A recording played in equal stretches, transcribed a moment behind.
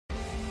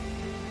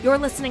You're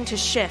listening to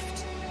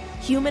Shift,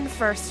 Human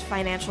First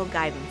Financial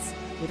Guidance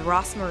with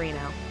Ross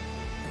Marino.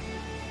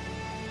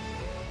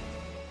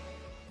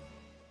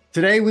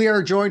 Today, we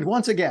are joined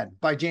once again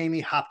by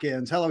Jamie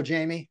Hopkins. Hello,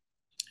 Jamie.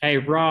 Hey,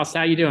 Ross,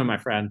 how you doing, my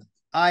friend?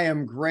 I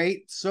am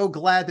great. So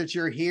glad that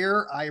you're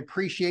here. I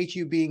appreciate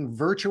you being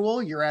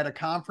virtual. You're at a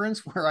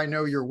conference where I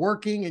know you're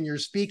working and you're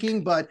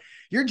speaking, but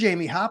you're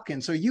Jamie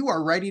Hopkins, so you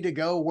are ready to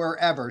go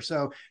wherever.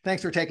 So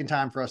thanks for taking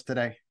time for us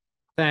today.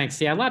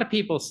 Thanks. Yeah, a lot of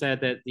people said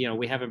that,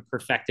 we haven't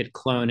perfected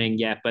cloning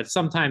yet, but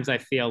sometimes I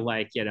feel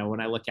like, when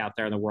I look out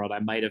there in the world, I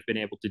might have been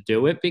able to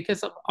do it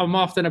because I'm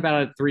often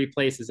about at three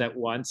places at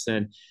once.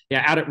 And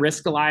yeah, out at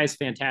Risk Allies,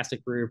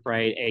 fantastic group,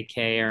 right? AK,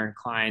 Aaron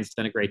Klein's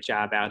done a great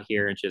job out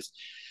here and just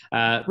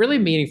really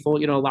meaningful,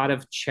 a lot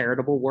of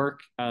charitable work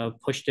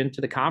pushed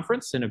into the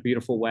conference in a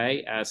beautiful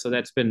way. So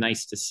that's been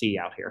nice to see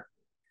out here.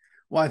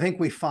 Well, I think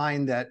we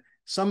find that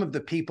some of the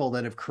people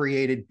that have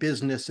created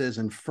businesses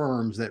and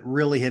firms that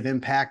really have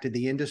impacted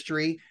the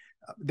industry,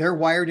 they're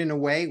wired in a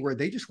way where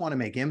they just want to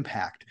make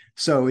impact.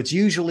 So it's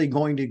usually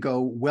going to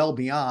go well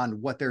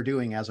beyond what they're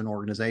doing as an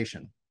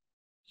organization.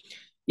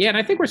 Yeah, and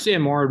I think we're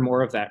seeing more and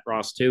more of that,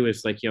 Ross, too,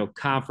 is like,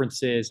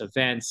 conferences,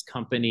 events,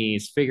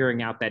 companies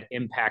figuring out that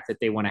impact that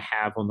they want to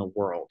have on the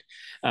world.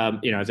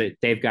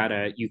 They've got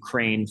a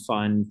Ukraine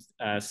fund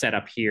set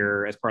up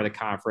here as part of the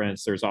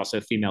conference. There's also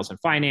Females in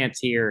Finance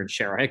here and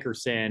Cheryl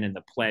Hickerson and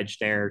the pledge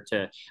there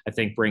to, I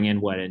think, bring in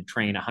and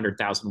train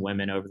 100,000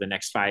 women over the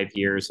next 5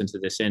 years into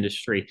this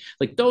industry.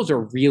 Like, those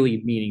are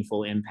really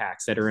meaningful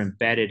impacts that are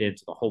embedded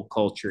into the whole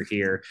culture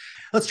here.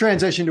 Let's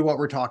transition to what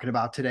we're talking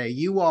about today.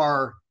 You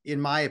are, in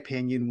my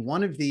opinion,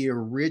 one of the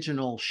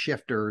original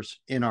shifters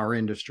in our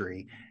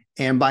industry.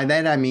 And by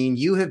that, I mean,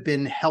 you have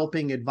been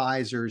helping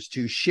advisors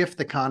to shift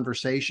the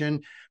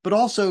conversation, but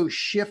also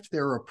shift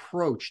their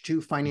approach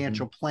to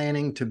financial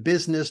planning, to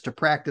business, to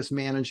practice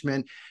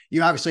management.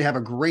 You obviously have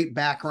a great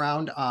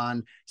background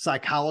on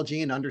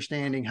psychology and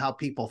understanding how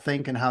people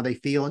think and how they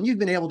feel. And you've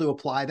been able to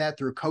apply that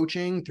through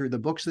coaching, through the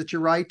books that you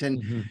write.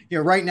 And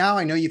right now,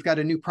 I know you've got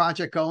a new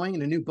project going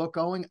and a new book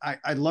going.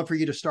 I'd love for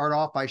you to start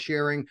off by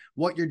sharing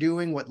what you're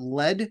doing, what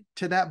led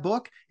to that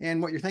book,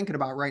 and what you're thinking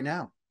about right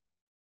now.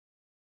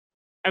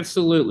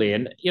 Absolutely.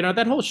 And,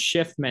 that whole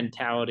shift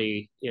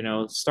mentality,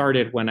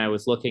 started when I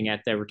was looking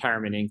at the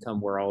retirement income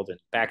world and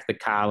back to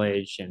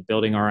college and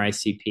building our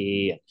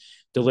ICP and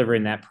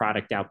delivering that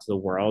product out to the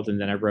world. And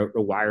then I wrote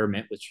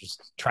Rewirement, which was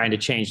trying to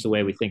change the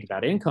way we think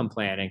about income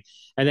planning.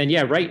 And then,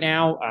 right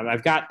now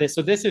I've got this.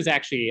 So this is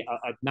actually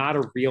not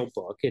a real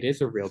book. It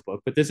is a real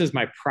book, but this is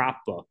my prop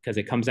book because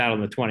it comes out on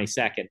the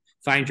 22nd,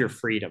 Find Your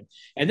Freedom.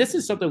 And this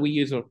is something we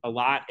use a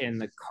lot in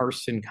the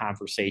Carson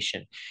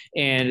conversation.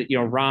 And,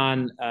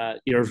 Ron,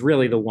 is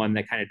really the one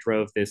that kind of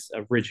drove this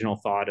original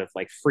thought of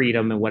like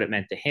freedom and what it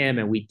meant to him.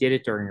 And we did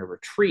it during a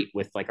retreat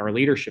with like our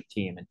leadership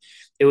team. And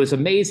it was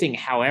amazing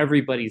how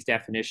everybody's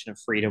definition of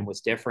freedom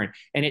was different.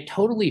 And it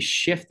totally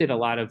shifted a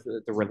lot of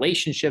the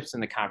relationships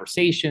and the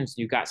conversations.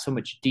 You got so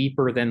much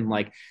deeper than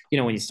like,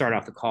 when you start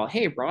off the call,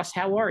 hey, Ross,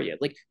 how are you?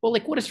 Like, well,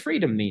 like, what does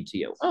freedom mean to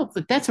you? Oh,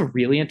 but that's a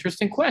really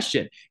interesting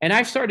question. And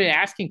I've started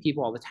asking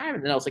people all the time.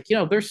 And then I was like,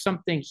 there's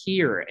something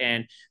here.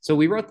 And so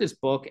we wrote this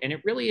book, and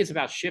it really is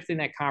about shifting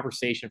that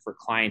conversation for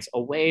clients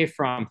away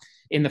from,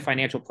 in the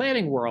financial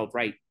planning world,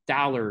 right,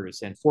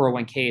 dollars and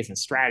 401ks and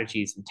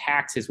strategies and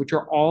taxes, which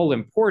are all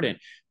important,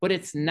 but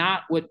it's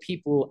not what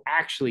people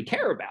actually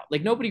care about.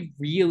 Like, nobody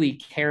really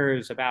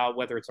cares about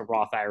whether it's a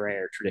Roth IRA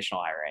or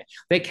traditional IRA.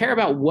 They care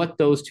about what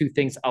those two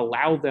things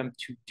allow them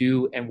to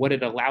do and what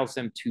it allows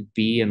them to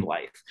be in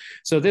life.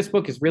 So this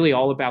book is really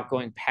all about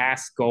going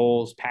past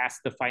goals,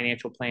 past the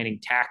financial planning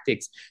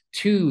tactics,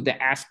 to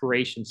the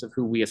aspirations of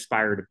who we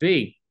aspire to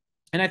be.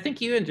 And I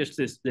think even just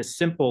this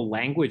simple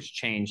language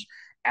change,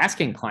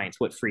 asking clients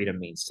what freedom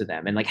means to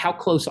them and like how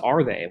close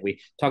are they, and we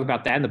talk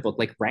about that in the book,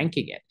 like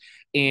ranking it.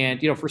 And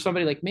for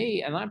somebody like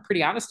me, and I'm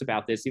pretty honest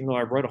about this, even though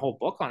I wrote a whole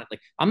book on it,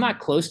 like I'm not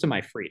close to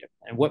my freedom.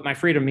 And what my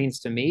freedom means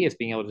to me is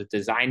being able to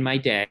design my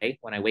day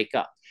when I wake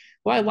up.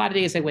 Well, a lot of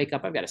days I wake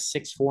up, I've got a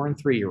 6, 4,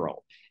 and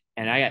 3-year-old.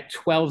 And I got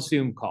 12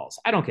 Zoom calls.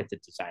 I don't get to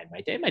design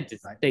my day. My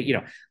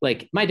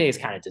day is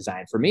kind of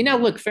designed for me. Now,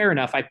 look, fair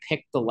enough. I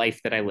picked the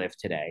life that I live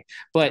today,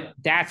 but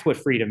that's what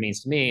freedom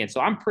means to me. And so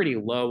I'm pretty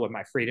low on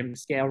my freedom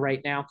scale right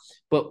now.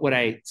 But what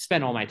I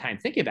spend all my time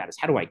thinking about is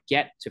how do I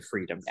get to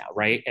freedom now,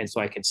 right? And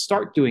so I can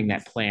start doing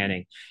that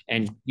planning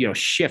and,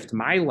 shift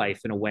my life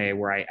in a way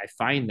where I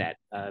find that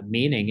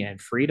meaning and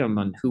freedom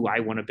on who I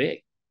want to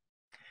be.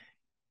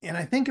 And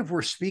I think if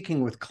we're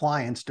speaking with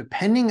clients,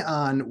 depending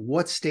on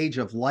what stage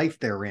of life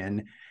they're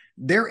in,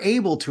 they're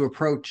able to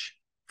approach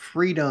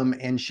freedom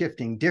and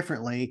shifting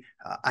differently.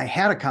 I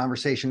had a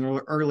conversation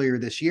earlier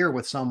this year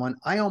with someone.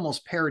 I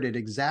almost parroted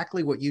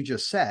exactly what you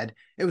just said.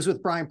 It was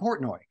with Brian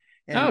Portnoy.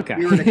 And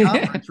we were at a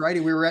conference, right?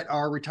 And we were at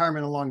our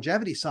Retirement and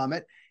Longevity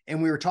Summit,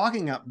 and we were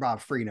talking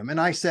about freedom. And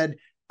I said,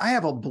 I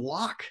have a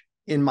block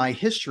in my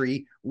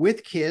history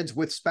with kids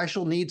with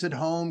special needs at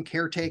home,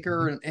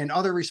 caretaker, and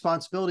other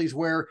responsibilities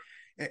where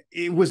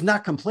it was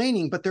not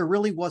complaining, but there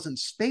really wasn't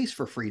space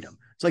for freedom.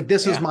 It's like,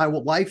 this is my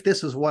life.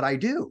 This is what I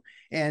do.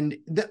 And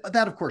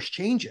that of course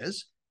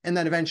changes. And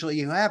then eventually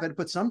you have it,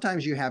 but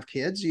sometimes you have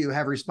kids, you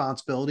have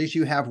responsibilities,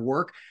 you have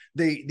work.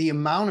 The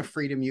amount of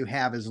freedom you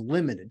have is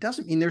limited.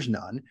 Doesn't mean there's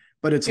none,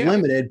 but it's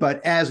limited.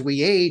 But as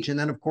we age, and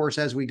then of course,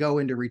 as we go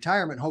into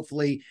retirement,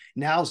 hopefully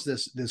now's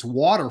this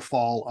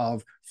waterfall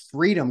of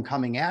freedom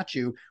coming at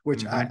you,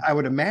 which I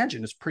would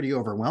imagine is pretty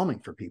overwhelming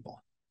for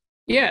people.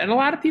 Yeah, and a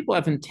lot of people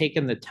haven't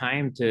taken the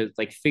time to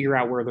like figure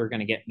out where they're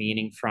going to get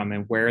meaning from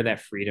and where that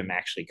freedom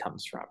actually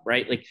comes from,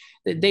 right? Like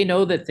they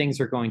know that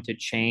things are going to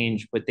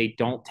change, but they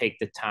don't take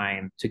the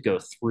time to go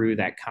through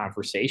that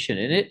conversation.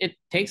 And it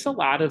takes a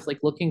lot of like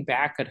looking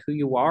back at who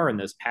you are and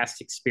those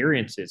past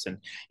experiences. And,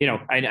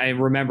 I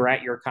remember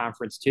at your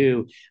conference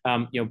too,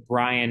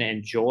 Brian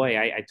and Joy,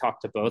 I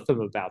talked to both of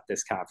them about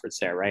this conference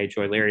there, right?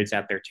 Joy Larian's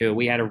out there too.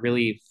 We had a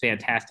really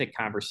fantastic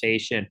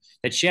conversation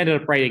that she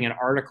ended up writing an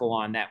article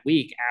on that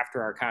week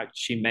after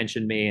she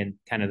mentioned me, and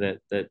kind of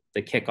the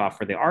kickoff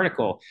for the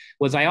article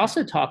was I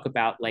also talk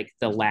about like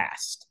the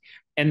last.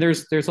 And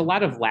there's a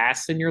lot of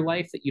lasts in your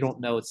life that you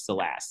don't know it's the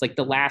last. Like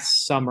the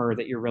last summer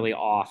that you're really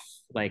off,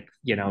 like,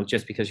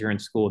 just because you're in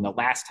school, and the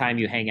last time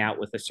you hang out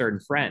with a certain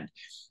friend.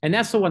 And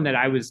that's the one that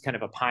I was kind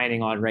of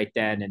opining on right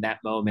then in that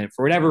moment.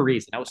 For whatever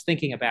reason, I was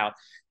thinking about,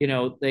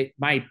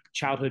 my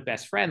childhood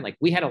best friend, like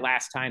we had a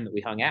last time that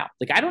we hung out.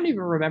 Like I don't even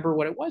remember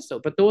what it was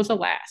though, but there was a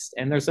last.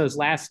 And there's those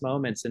last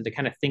moments, and to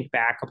kind of think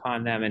back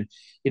upon them and,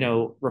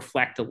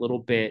 reflect a little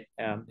bit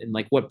in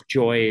like what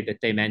joy that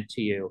they meant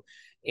to you.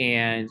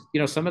 And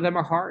some of them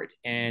are hard,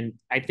 and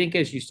I think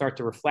as you start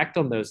to reflect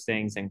on those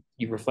things and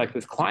you reflect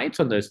with clients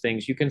on those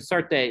things, you can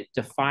start to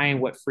define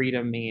what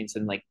freedom means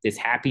and like this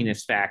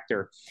happiness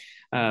factor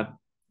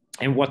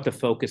and what to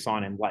focus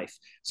on in life.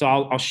 So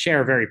I'll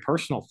share a very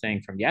personal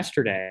thing from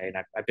yesterday,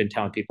 and I've been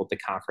telling people at the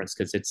conference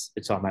because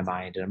it's on my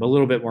mind, and I'm a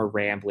little bit more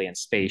rambly and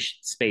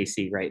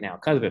spacey right now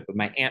because of it. But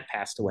my aunt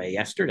passed away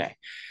yesterday.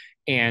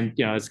 And,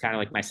 it's kind of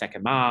like my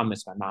second mom.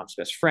 It's my mom's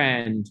best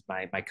friend,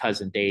 my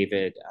cousin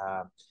David,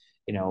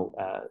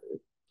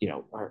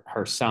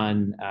 her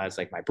son is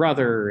like my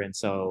brother. And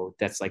so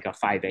that's like a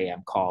 5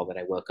 a.m. call that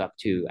I woke up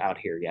to out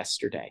here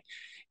yesterday.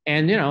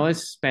 And, I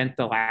spent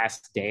the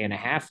last day and a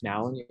half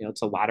now, and,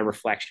 it's a lot of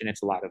reflection.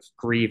 It's a lot of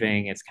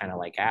grieving. It's kind of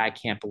like, I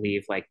can't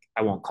believe like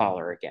I won't call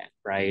her again.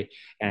 Right.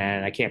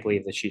 And I can't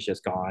believe that she's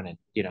just gone, and,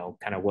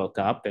 kind of woke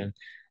up, and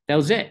that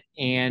was it.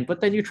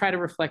 But then you try to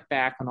reflect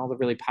back on all the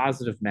really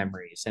positive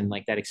memories and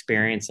like that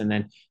experience. And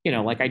then,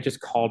 like I just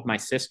called my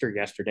sister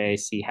yesterday,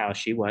 see how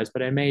she was,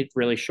 but I made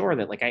really sure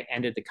that like I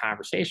ended the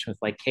conversation with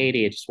like,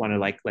 Katie, I just want to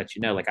like let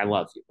you know, like, I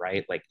love you.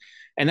 Right. Like,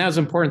 and that was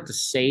important to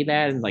say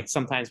that. And like,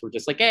 sometimes we're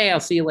just like, hey,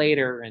 I'll see you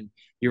later. And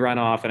you run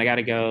off and I got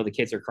to go. The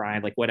kids are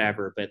crying, like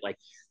whatever. But like,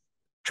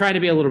 trying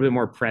to be a little bit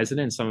more present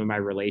in some of my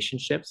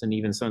relationships, and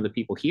even some of the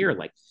people here,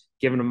 like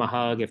giving them a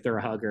hug if they're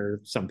a hugger.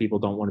 Some people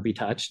don't want to be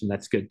touched, and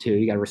that's good too.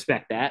 You got to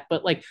respect that.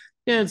 But like,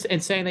 and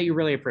saying that you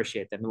really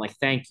appreciate them, and like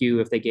thank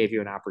you if they gave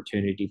you an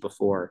opportunity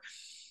before.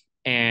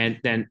 And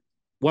then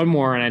one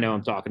more, and I know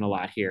I'm talking a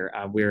lot here.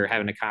 We were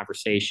having a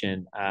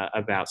conversation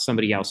about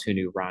somebody else who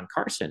knew Ron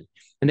Carson,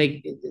 and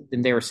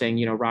they were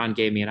saying, Ron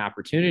gave me an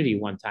opportunity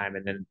one time,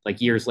 and then like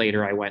years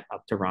later, I went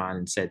up to Ron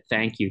and said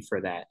thank you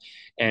for that,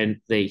 and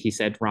he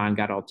said Ron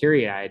got all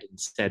teary-eyed and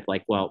said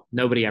like, well,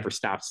 nobody ever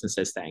stops and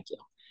says thank you.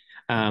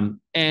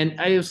 And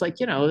I was like,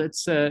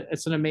 it's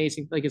an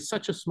amazing, like, it's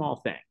such a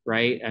small thing,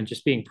 right? And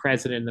just being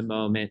present in the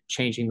moment,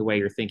 changing the way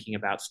you're thinking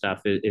about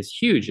stuff is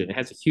huge, and it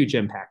has a huge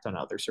impact on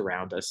others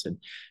around us. And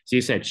as you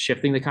said,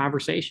 shifting the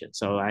conversation.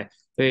 So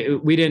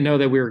we didn't know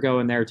that we were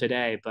going there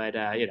today, but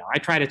I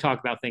try to talk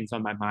about things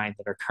on my mind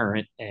that are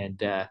current, and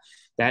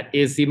that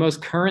is the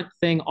most current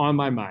thing on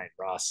my mind,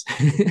 Ross.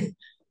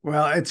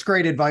 Well, it's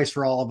great advice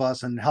for all of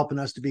us and helping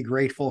us to be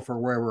grateful for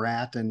where we're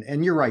at.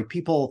 And you're right.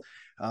 People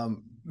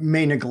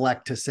may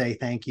neglect to say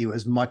thank you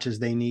as much as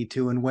they need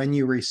to. And when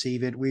you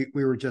receive it, we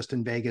were just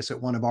in Vegas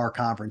at one of our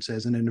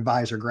conferences, and an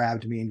advisor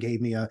grabbed me and gave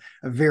me a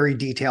very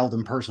detailed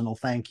and personal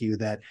thank you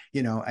that,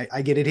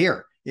 I get it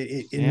here.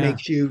 It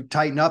makes you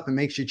tighten up and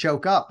makes you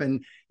choke up.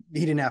 And he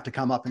didn't have to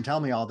come up and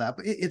tell me all that,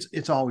 but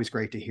it's always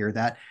great to hear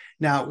that.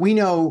 Now, we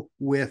know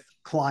with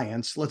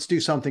clients, let's do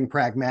something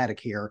pragmatic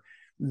here.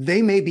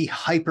 They may be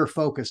hyper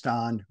focused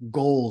on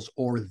goals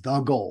or the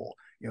goal.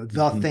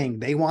 The thing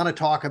they want to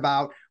talk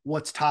about,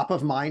 what's top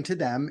of mind to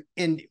them.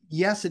 And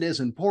yes, it is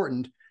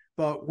important,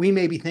 but we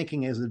may be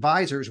thinking as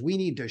advisors, we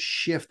need to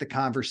shift the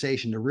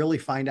conversation to really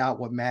find out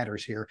what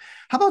matters here.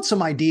 How about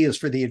some ideas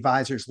for the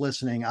advisors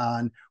listening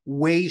on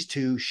ways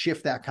to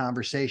shift that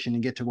conversation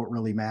and get to what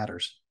really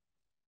matters?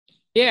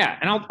 Yeah,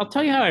 and I'll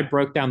tell you how I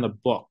broke down the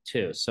book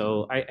too.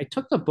 So I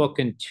took the book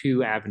in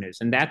two avenues,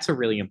 and that's a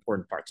really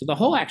important part. So the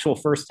whole actual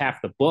first half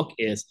of the book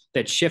is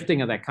that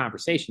shifting of that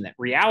conversation. That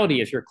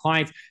reality is your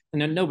clients,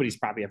 and then nobody's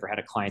probably ever had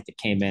a client that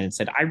came in and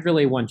said, "I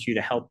really want you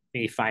to help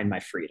me find my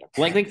freedom."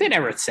 Like they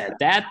never said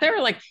that. They were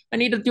like, "I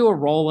need to do a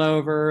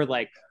rollover.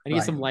 Like I need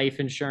Right. some life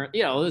insurance."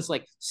 You know, it was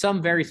like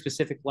some very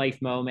specific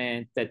life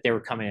moment that they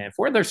were coming in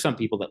for. There's some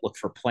people that look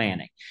for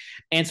planning.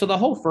 And so the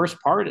whole first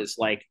part is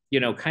like,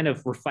 kind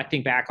of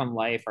reflecting back on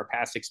life, our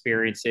past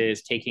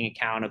experiences, taking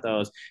account of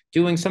those,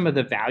 doing some of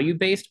the value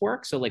based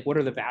work. So, like, what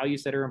are the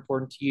values that are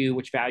important to you?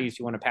 Which values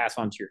you want to pass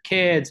on to your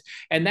kids?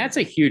 And that's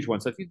a huge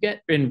one. So, if you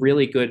get in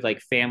really good, like,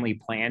 family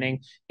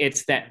planning,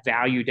 it's that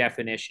value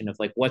definition of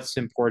like what's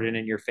important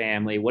in your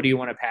family, what do you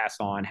want to pass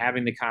on,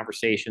 having the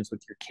conversations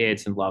with your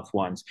kids and loved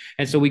ones.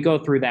 And so, we go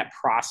through that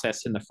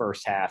process in the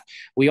first half.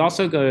 We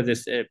also go to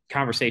this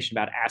conversation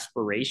about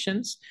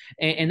aspirations,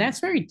 and that's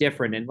very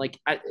different. And like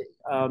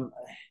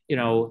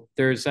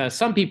there's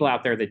some people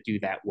out there that do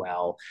that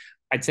well.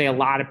 I'd say a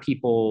lot of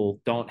people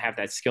don't have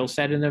that skill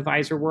set in the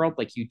advisor world.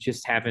 Like you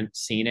just haven't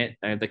seen it.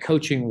 The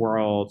coaching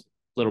world,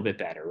 a little bit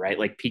better, right?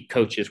 Like peak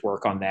coaches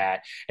work on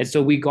that. And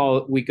so we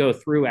go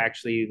through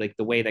actually like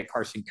the way that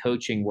Carson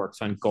coaching works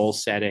on goal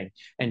setting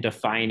and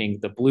defining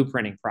the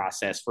blueprinting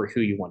process for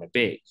who you want to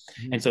be.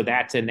 Mm-hmm. And so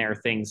that's in there,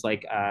 things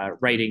like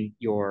writing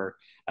your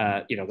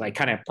like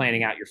kind of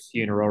planning out your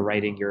funeral,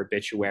 writing your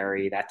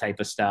obituary, that type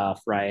of stuff,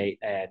 right?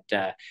 And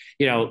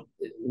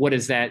what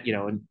is that?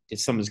 If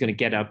someone's going to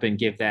get up and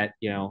give that,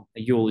 a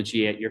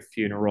eulogy at your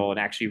funeral, and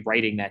actually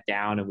writing that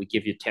down, and we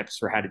give you tips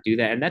for how to do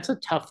that, and that's a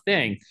tough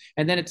thing.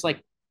 And then it's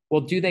like,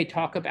 well, do they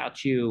talk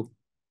about you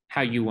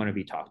how you want to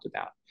be talked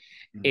about?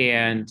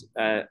 And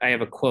I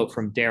have a quote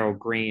from Darryl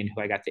Green,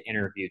 who I got to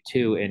interview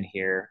too in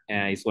here.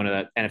 And he's one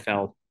of the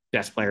NFL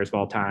best players of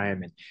all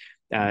time. And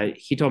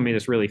he told me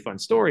this really fun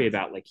story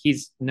about like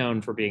he's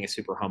known for being a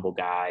super humble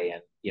guy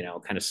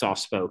and kind of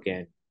soft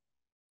spoken.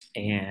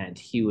 And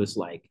he was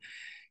like,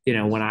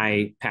 when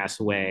I pass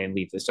away and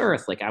leave this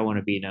earth, like I want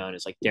to be known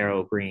as like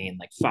Darryl Green,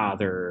 like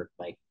father,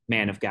 like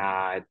man of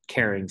God,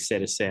 caring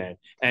citizen.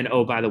 And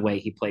oh, by the way,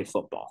 he played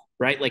football,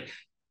 right? Like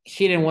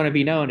he didn't want to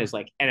be known as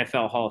like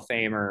NFL Hall of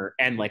Famer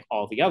and like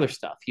all the other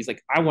stuff. He's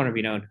like, I want to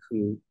be known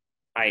who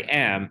I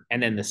am.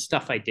 And then the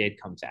stuff I did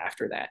comes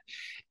after that.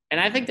 And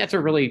I think that's a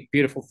really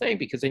beautiful thing,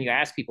 because then you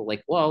ask people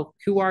like, well,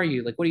 who are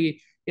you? Like, what do you,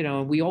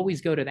 we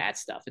always go to that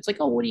stuff. It's like,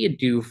 oh, what do you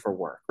do for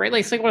work? Right. Like,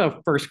 it's like one of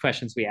the first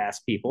questions we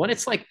ask people. And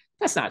it's like,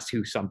 that's not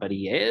who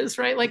somebody is,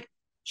 right? Like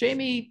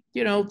Jamie,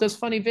 does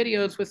funny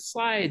videos with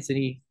slides and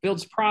he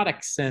builds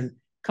products and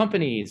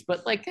companies,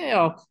 but like,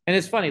 and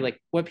it's funny, like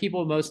what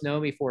people most know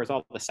me for is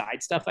all the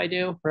side stuff I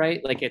do, right?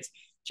 Like it's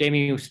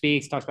Jamie who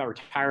speaks, talks about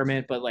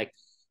retirement, but like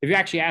if you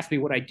actually ask me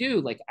what I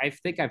do, like I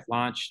think I've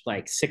launched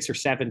like 6 or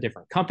 7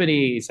 different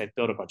companies. I've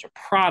built a bunch of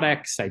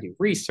products. I do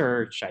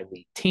research. I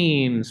lead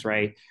teams,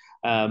 right?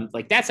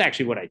 Like that's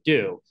actually what I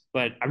do,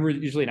 but I'm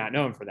usually not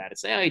known for that.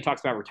 It's he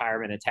talks about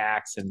retirement and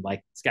tax, and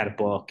like he's got a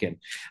book, and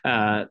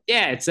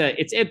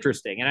it's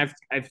interesting. And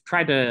I've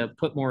tried to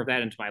put more of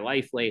that into my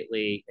life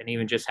lately, and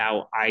even just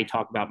how I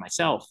talk about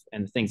myself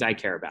and the things I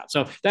care about.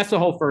 So that's the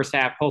whole first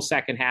half. Whole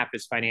second half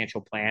is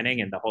financial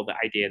planning, and the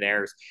idea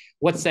there is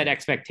what's that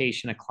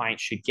expectation a client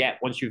should get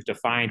once you've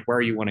defined where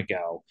you want to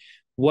go.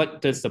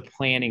 What does the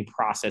planning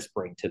process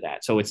bring to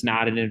that? So it's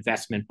not an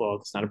investment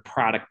book, it's not a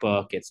product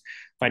book, it's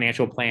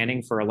financial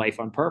planning for a life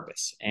on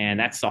purpose. And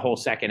that's the whole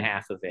second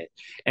half of it.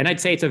 And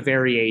I'd say it's a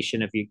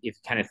variation if you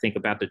kind of think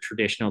about the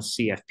traditional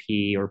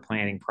CFP or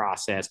planning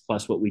process,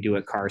 plus what we do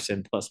at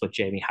Carson, plus what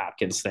Jamie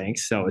Hopkins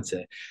thinks. So it's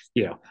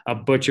a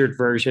butchered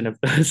version of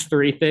those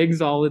 3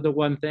 things all into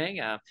one thing.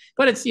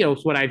 But it's,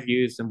 it's what I've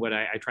used and what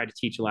I try to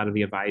teach a lot of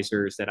the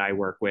advisors that I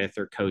work with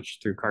or coach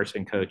through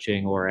Carson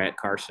Coaching or at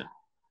Carson.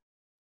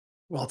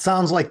 Well, it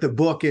sounds like the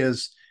book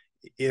is,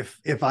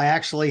 if I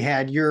actually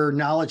had your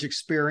knowledge,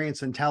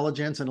 experience,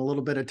 intelligence, and a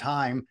little bit of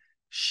time,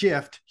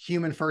 shift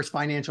human first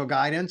financial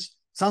guidance.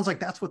 Sounds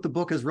like that's what the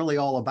book is really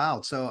all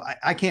about. So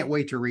I can't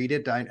wait to read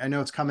it. I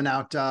know it's coming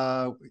out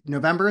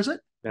November, is it?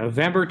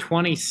 November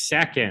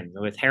 22nd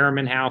with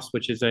Harriman House,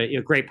 which is a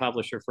great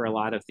publisher for a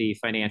lot of the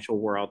financial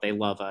world. They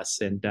love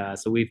us. And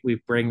so we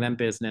bring them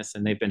business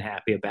and they've been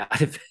happy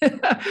about it.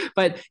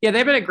 But yeah,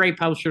 they've been a great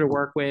publisher to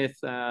work with.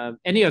 And,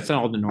 it's in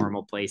all the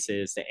normal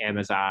places, to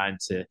Amazon.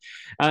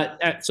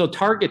 So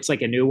Target's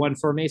like a new one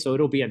for me. So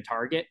it'll be in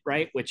Target,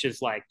 right? Which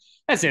is like,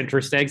 that's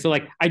interesting. So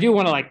like, I do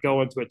want to like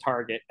go into a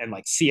Target and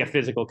like see a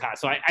physical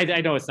cost. So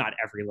I know it's not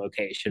every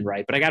location,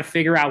 right? But I got to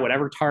figure out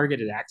whatever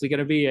Target is actually going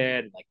to be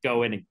in, like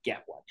go in and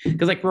get one.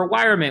 Because like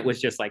Rewirement was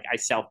just like I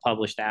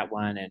self-published that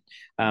one,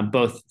 and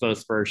both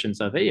versions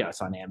of it,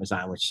 it's on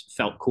Amazon, which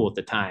felt cool at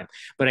the time.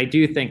 But I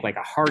do think like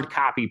a hard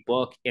copy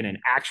book in an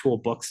actual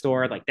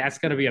bookstore, like that's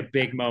going to be a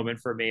big moment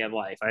for me in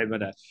life. I'm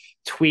going to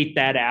tweet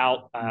that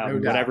out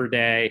whatever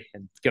day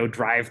and go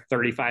drive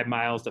 35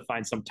 miles to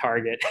find some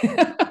Target.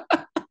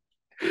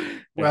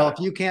 Well, if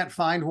you can't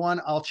find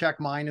one, I'll check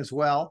mine as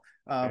well.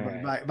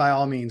 by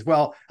all means.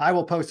 Well, I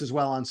will post as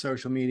well on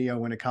social media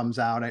when it comes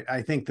out.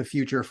 I think the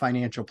future of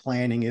financial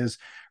planning is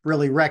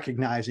really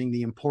recognizing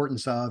the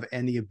importance of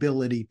and the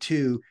ability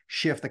to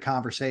shift the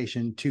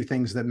conversation to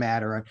things that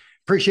matter. I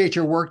appreciate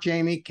your work,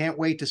 Jamie. Can't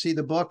wait to see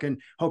the book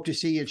and hope to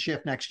see you at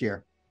Shift next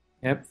year.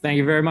 Yep. Thank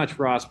you very much,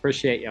 Ross.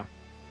 Appreciate you.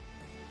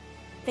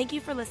 Thank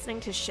you for listening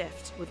to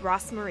Shift with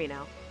Ross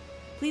Marino.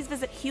 Please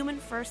visit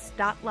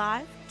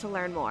humanfirst.live to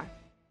learn more.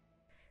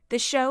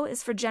 This show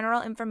is for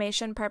general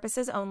information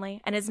purposes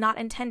only and is not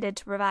intended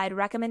to provide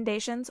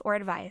recommendations or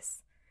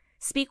advice.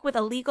 Speak with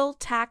a legal,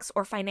 tax,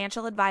 or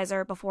financial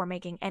advisor before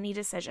making any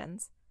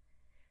decisions.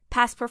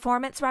 Past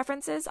performance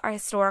references are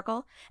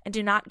historical and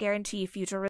do not guarantee future results.